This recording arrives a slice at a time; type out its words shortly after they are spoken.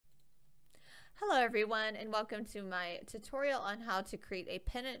everyone, and welcome to my tutorial on how to create a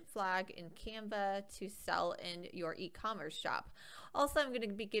pennant flag in Canva to sell in your e-commerce shop. Also, I'm going to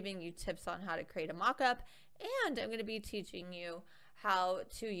be giving you tips on how to create a mockup, and I'm going to be teaching you how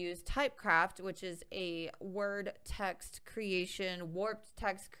to use Typecraft, which is a word text creation, warped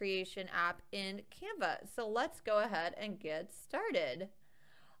text creation app in Canva. So let's go ahead and get started.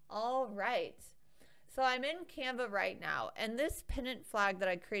 All right. So I'm in Canva right now, and this pennant flag that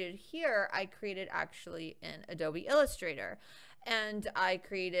I created here, I created actually in Adobe Illustrator. And I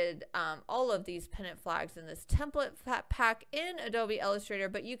created all of these pennant flags in this template pack in Adobe Illustrator,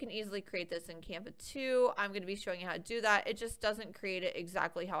 but you can easily create this in Canva too. I'm going to be showing you how to do that. It just doesn't create it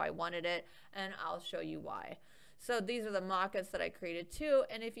exactly how I wanted it, and I'll show you why. So these are the mockups that I created too,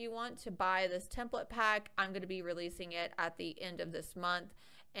 and if you want to buy this template pack, I'm going to be releasing it at the end of this month,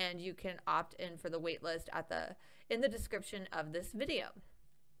 and you can opt in for the waitlist in the description of this video.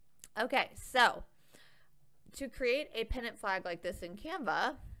 Okay, so to create a pennant flag like this in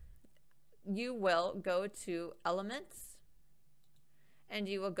Canva, you will go to Elements, and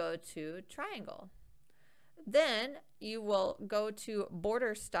you will go to Triangle. Then you will go to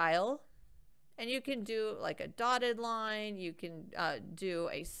Border Style, and you can do like a dotted line, you can do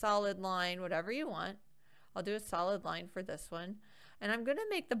a solid line, whatever you want. I'll do a solid line for this one. And I'm going to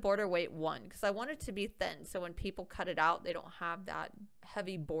make the border weight 1 because I want it to be thin, so when people cut it out, they don't have that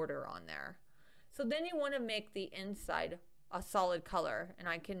heavy border on there. So then you want to make the inside a solid color, and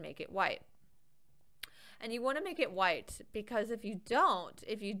I can make it white. And you want to make it white because if you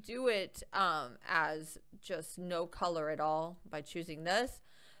do it as just no color at all by choosing this,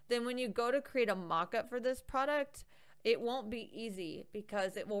 then when you go to create a mock-up for this product, it won't be easy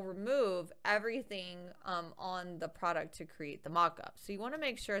because it will remove everything on the product to create the mock-up. So you want to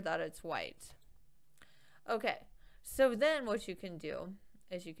make sure that it's white. Okay, so then what you can do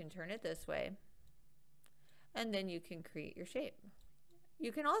is you can turn it this way, and then you can create your shape.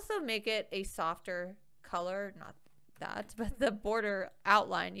 You can also make it a softer color, not that, but the border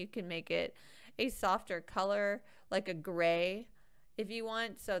outline, you can make it a softer color, like a gray, if you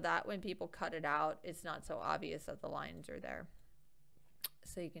want, so that when people cut it out, it's not so obvious that the lines are there.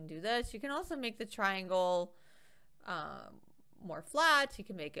 So you can do this. You can also make the triangle more flat. You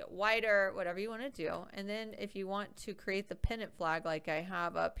can make it wider, whatever you want to do. And then if you want to create the pennant flag like I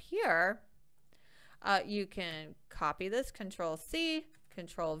have up here, you can copy this, Control C,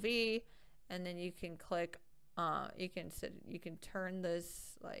 Control V, and then you can click, you can turn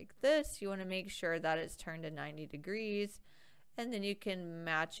this like this. You want to make sure that it's turned to 90 degrees. And then you can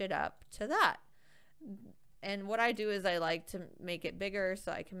match it up to that. And what I do is I like to make it bigger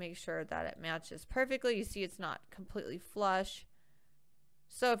so I can make sure that it matches perfectly. You see it's not completely flush.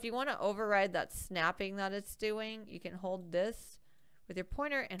 So if you want to override that snapping that it's doing, you can hold this with your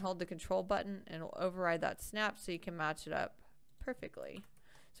pointer and hold the control button, and it'll override that snap so you can match it up perfectly.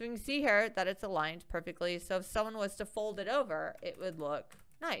 So you can see here that it's aligned perfectly. So if someone was to fold it over, it would look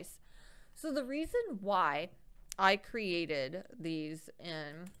nice. So the reason why I created these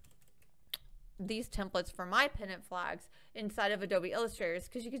templates for my pennant flags inside of Adobe Illustrator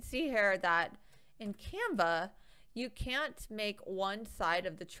because you can see here that in Canva, you can't make one side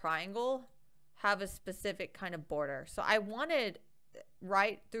of the triangle have a specific kind of border. So I wanted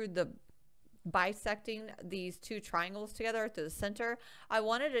right through the bisecting these two triangles together to the center, I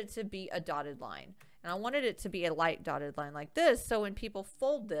wanted it to be a dotted line. And I wanted it to be a light dotted line like this. So when people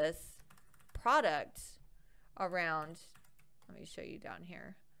fold this product around, let me show you down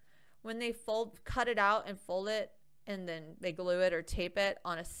here, when they cut it out and fold it, and then they glue it or tape it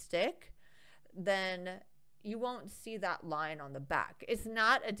on a stick, then you won't see that line on the back. It's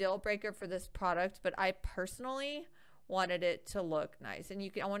not a deal breaker for this product, but I personally wanted it to look nice. And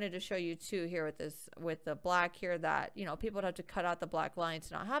I wanted to show you too here with the black here that, you know, people would have to cut out the black lines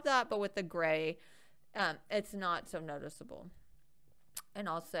to not have that, but with the gray, it's not so noticeable. And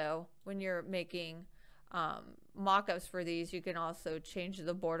also when you're making mock-ups for these, you can also change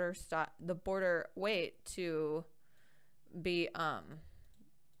the border weight to be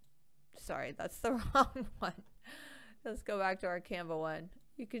sorry, that's the wrong one. Let's go back to our Canva one.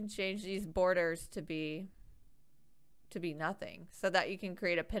 You can change these borders to be nothing so that you can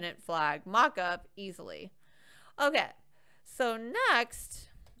create a pennant flag mock-up easily. Okay, so next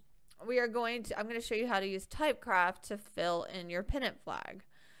I'm going to show you how to use Typecraft to fill in your pennant flag.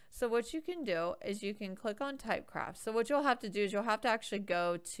 So what you can do is you can click on Typecraft. So what you'll have to do is you'll have to actually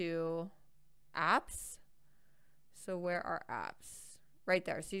go to Apps. So where are Apps? Right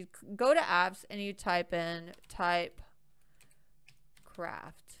there. So you go to Apps and you type in Typecraft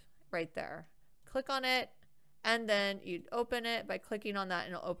right there. Click on it, and then you'd open it by clicking on that,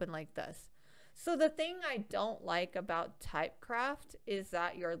 and it'll open like this. So the thing I don't like about Typecraft is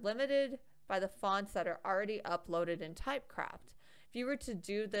that you're limited by the fonts that are already uploaded in Typecraft. If you were to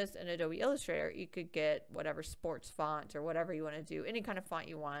do this in Adobe Illustrator, you could get whatever sports font or whatever you want to do, any kind of font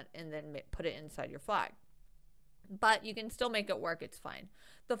you want, and then put it inside your flag. But you can still make it work, it's fine.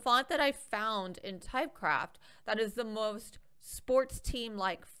 The font that I found in Typecraft that is the most sports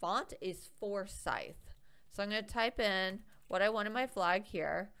team-like font is Forsyth. So I'm going to type in what I want in my flag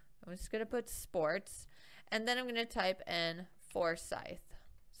here. I'm just going to put sports, and then I'm going to type in Forsyth.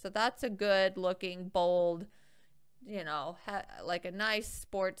 So that's a good looking, bold, you know, like a nice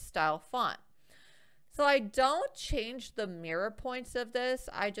sports style font. So I don't change the mirror points of this.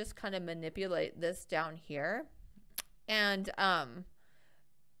 I just kind of manipulate this down here. And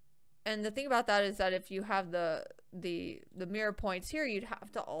the thing about that is that if you have the mirror points here, you'd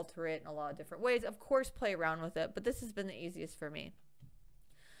have to alter it in a lot of different ways. Of course, play around with it, but this has been the easiest for me.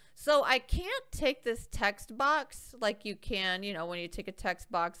 So I can't take this text box like you can, you know, when you take a text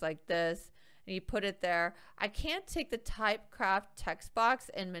box like this and you put it there. I can't take the Typecraft text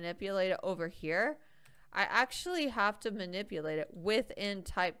box and manipulate it over here. I actually have to manipulate it within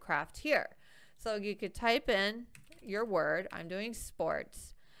Typecraft here. So you could type in your word. I'm doing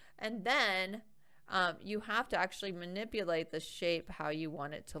sports. And then you have to actually manipulate the shape how you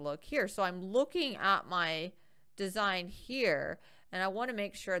want it to look here. So I'm looking at my design here, and I want to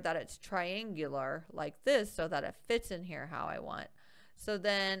make sure that it's triangular like this so that it fits in here how I want. So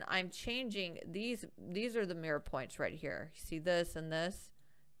then I'm changing these are the mirror points right here. See this and this?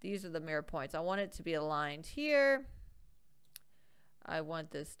 These are the mirror points. I want it to be aligned here. I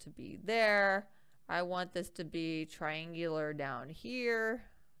want this to be there. I want this to be triangular down here.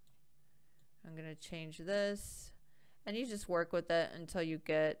 I'm going to change this, and you just work with it until you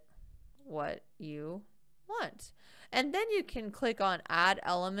get what you want. And then you can click on add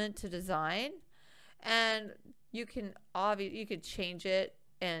element to design, and you can change it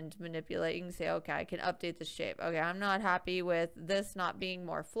and manipulate. You can say, okay, I can update the shape. Okay, I'm not happy with this not being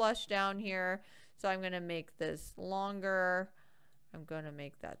more flush down here, so I'm going to make this longer. I'm going to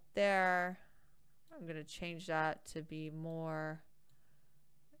make that there. I'm going to change that to be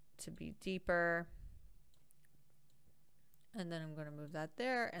deeper. And then I'm going to move that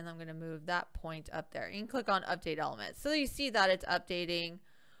there, and I'm going to move that point up there. You can click on update element. So you see that it's updating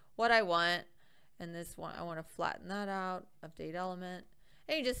what I want. And this one, I want to flatten that out, update element.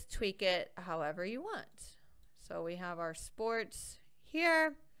 And you just tweak it however you want. So we have our sports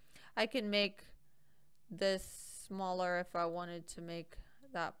here. I can make this smaller if I wanted to make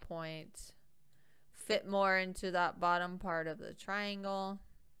that point fit more into that bottom part of the triangle.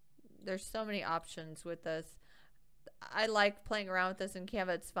 There's so many options with this. I like playing around with this in Canva.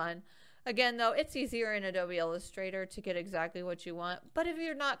 It's fun. Again, though, it's easier in Adobe Illustrator to get exactly what you want. But if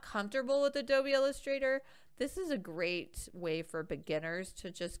you're not comfortable with Adobe Illustrator, this is a great way for beginners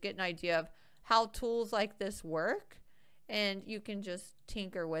to just get an idea of how tools like this work. And you can just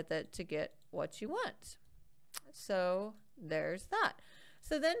tinker with it to get what you want. So there's that.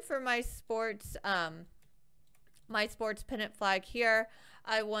 So then for my sports pennant flag here,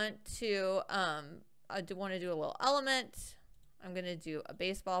 I want to do a little element. I'm going to do a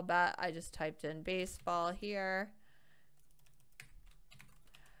baseball bat. I just typed in baseball here.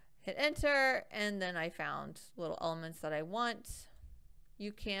 Hit enter, and then I found little elements that I want.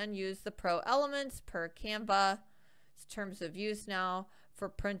 You can use the Pro Elements per Canva. It's terms of use now for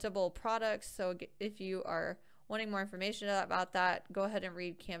printable products. So if you are wanting more information about that, go ahead and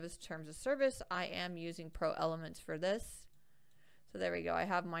read Canva's terms of service. I am using Pro Elements for this. So there we go. I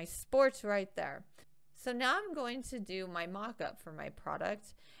have my sports right there. So now I'm going to do my mock-up for my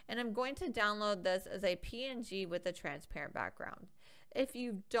product, and I'm going to download this as a PNG with a transparent background. If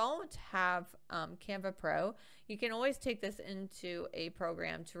you don't have Canva Pro, you can always take this into a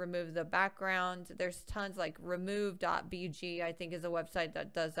program to remove the background. There's tons, like remove.bg, I think is a website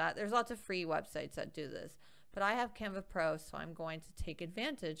that does that. There's lots of free websites that do this. But I have Canva Pro, so I'm going to take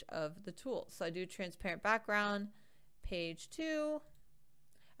advantage of the tool. So I do transparent background, page 2,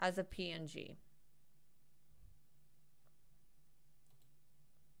 as a PNG.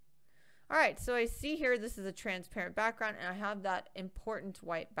 All right, so I see here this is a transparent background, and I have that important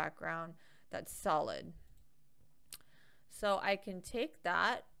white background that's solid. So I can take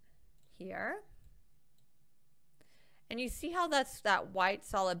that here, and you see how that's that white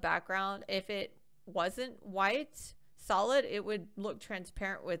solid background. If it wasn't white solid, it would look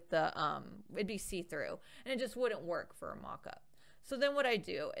transparent with the it'd be see-through, and it just wouldn't work for a mock-up. So then what I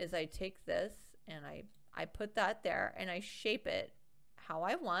do is I take this and I put that there, and I shape it how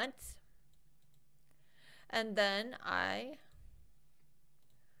I want. And then I'm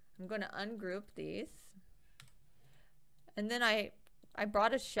I'm going to ungroup these. And then I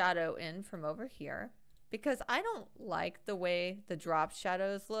brought a shadow in from over here because I don't like the way the drop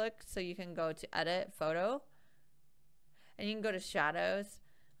shadows look. So you can go to edit photo and you can go to shadows.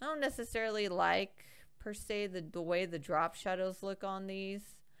 I don't necessarily like per se the way the drop shadows look on these.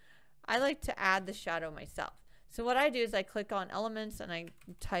 I like to add the shadow myself. So what I do is I click on elements and I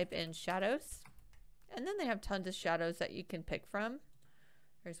type in shadows, and then they have tons of shadows that you can pick from.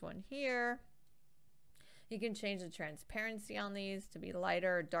 There's one here. You can change the transparency on these to be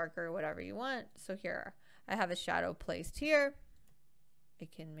lighter or darker, whatever you want. So here I have a shadow placed here. I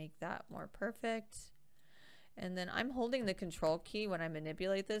can make that more perfect. And then I'm holding the control key when I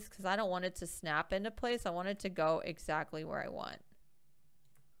manipulate this because I don't want it to snap into place. I want it to go exactly where I want.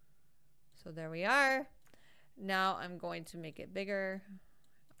 So there we are. Now I'm going to make it bigger.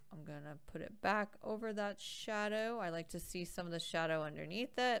 I'm going to put it back over that shadow. I like to see some of the shadow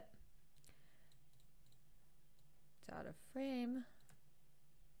underneath it. It's out of frame.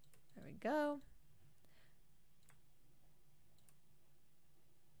 There we go.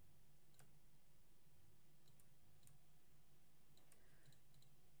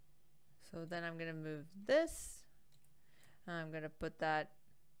 So then I'm going to move this. I'm going to put that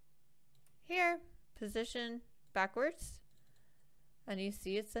here, position backwards. And you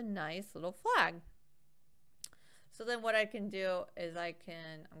see it's a nice little flag. So then what I can do is I'm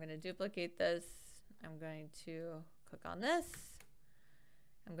going to duplicate this. I'm going to click on this.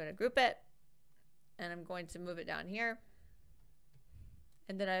 I'm going to group it. And I'm going to move it down here.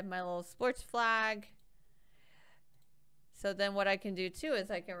 And then I have my little sports flag. So then what I can do too is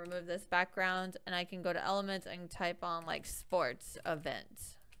I can remove this background and I can go to elements and type on like sports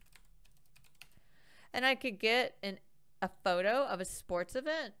event. And I could get a photo of a sports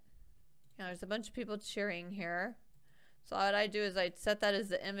event. You know, there's a bunch of people cheering here. So what I do is I'd set that as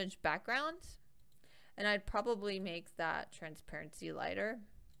the image background. And I'd probably make that transparency lighter.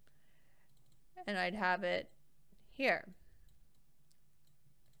 And I'd have it here.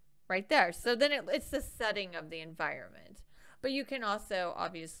 Right there. So then it's the setting of the environment. But you can also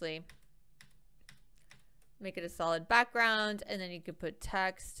obviously make it a solid background, and then you could put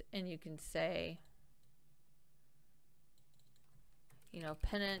text and you can say, you know,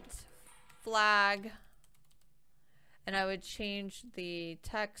 Pennant flag. And I would change the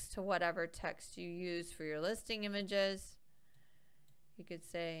text to whatever text you use for your listing images. You could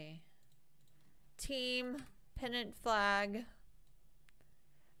say team Pennant flag.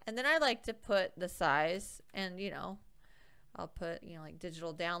 And then I like to put the size, and you know, I'll put, you know, like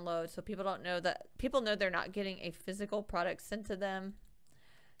digital download so people don't know that people know they're not getting a physical product sent to them.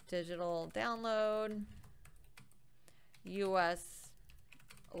 Digital download, US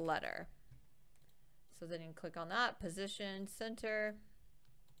letter. So then you can click on that, position, center,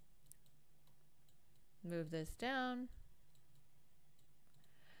 move this down,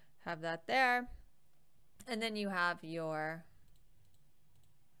 have that there, and then you have your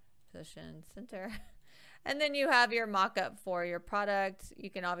position, center. And then you have your mock-up for your product.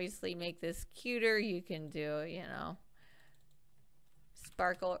 You can obviously make this cuter. You can do, you know,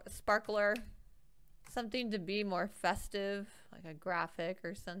 sparkler, something to be more festive, like a graphic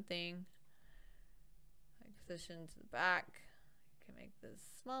or something. Like position to the back. You can make this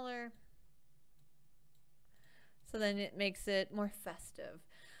smaller. So then it makes it more festive.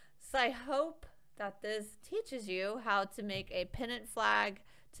 So I hope that this teaches you how to make a pennant flag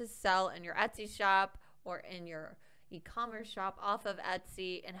to sell in your Etsy shop or in your e-commerce shop off of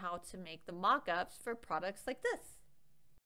Etsy, and how to make the mock-ups for products like this.